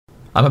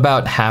I'm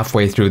about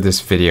halfway through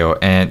this video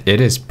and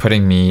it is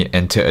putting me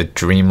into a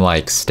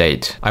dreamlike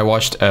state. I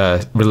watched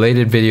a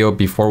related video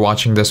before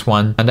watching this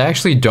one, and I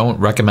actually don't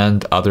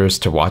recommend others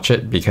to watch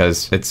it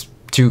because it's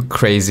too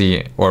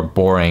crazy or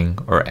boring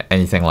or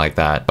anything like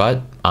that.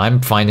 But I'm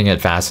finding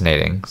it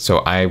fascinating, so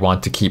I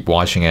want to keep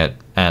watching it,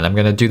 and I'm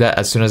gonna do that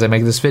as soon as I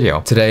make this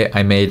video. Today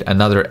I made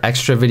another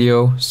extra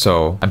video,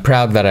 so I'm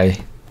proud that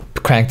I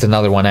cranked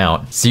another one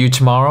out. See you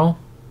tomorrow.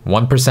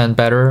 1%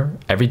 better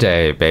every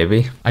day,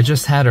 baby. I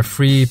just had a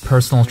free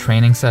personal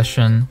training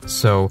session,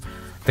 so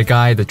the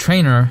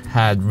trainer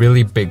had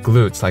really big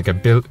glutes, like a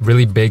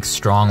really big,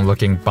 strong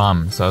looking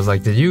bum. So I was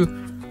like, did you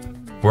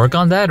work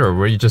on that, or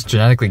were you just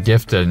genetically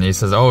gifted? And he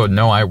says, oh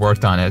no, I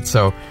worked on it.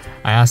 So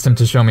I asked him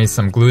to show me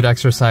some glute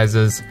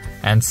exercises,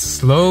 and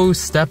slow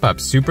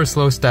step-ups, super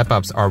slow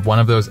step-ups are one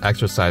of those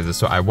exercises.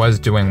 So I was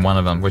doing one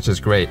of them, which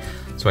is great.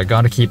 So I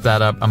got to keep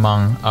that up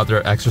among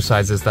other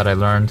exercises that I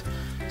learned.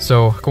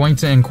 So going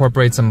to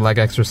incorporate some leg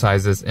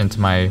exercises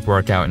into my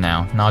workout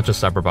now, not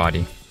just upper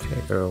body.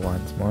 Tiger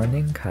wants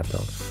morning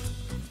cuddles.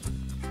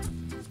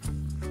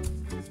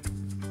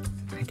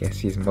 I guess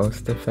he's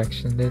most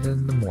affectionate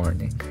in the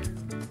morning.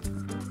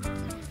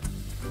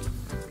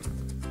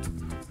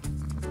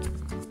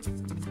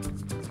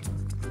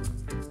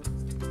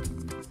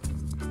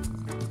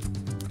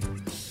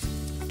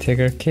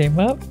 Tigger came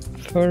up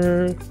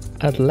for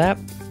a lap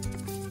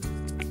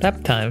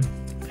time.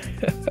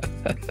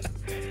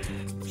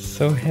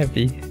 So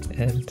heavy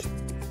and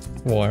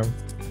warm.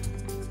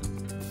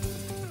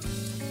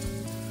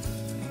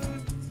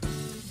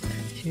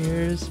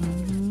 Here's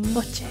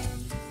Mochi.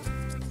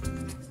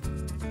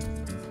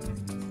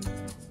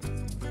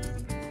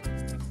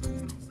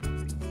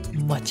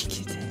 Mochi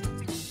kitty.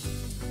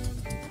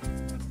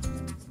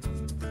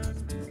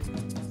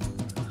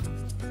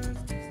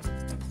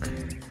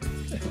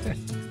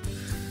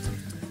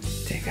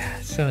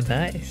 Tigger, so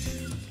nice.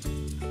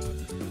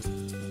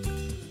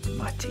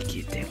 Mochi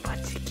kitty,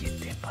 mochi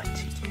kitty,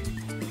 mochi kitty.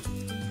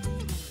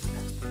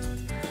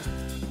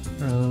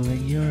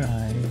 Rolling your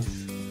eyes.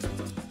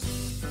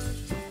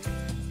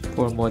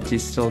 Poor Mochi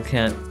still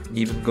can't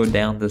even go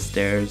down the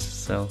stairs,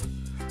 so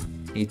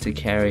need to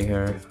carry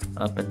her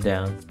up and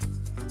down.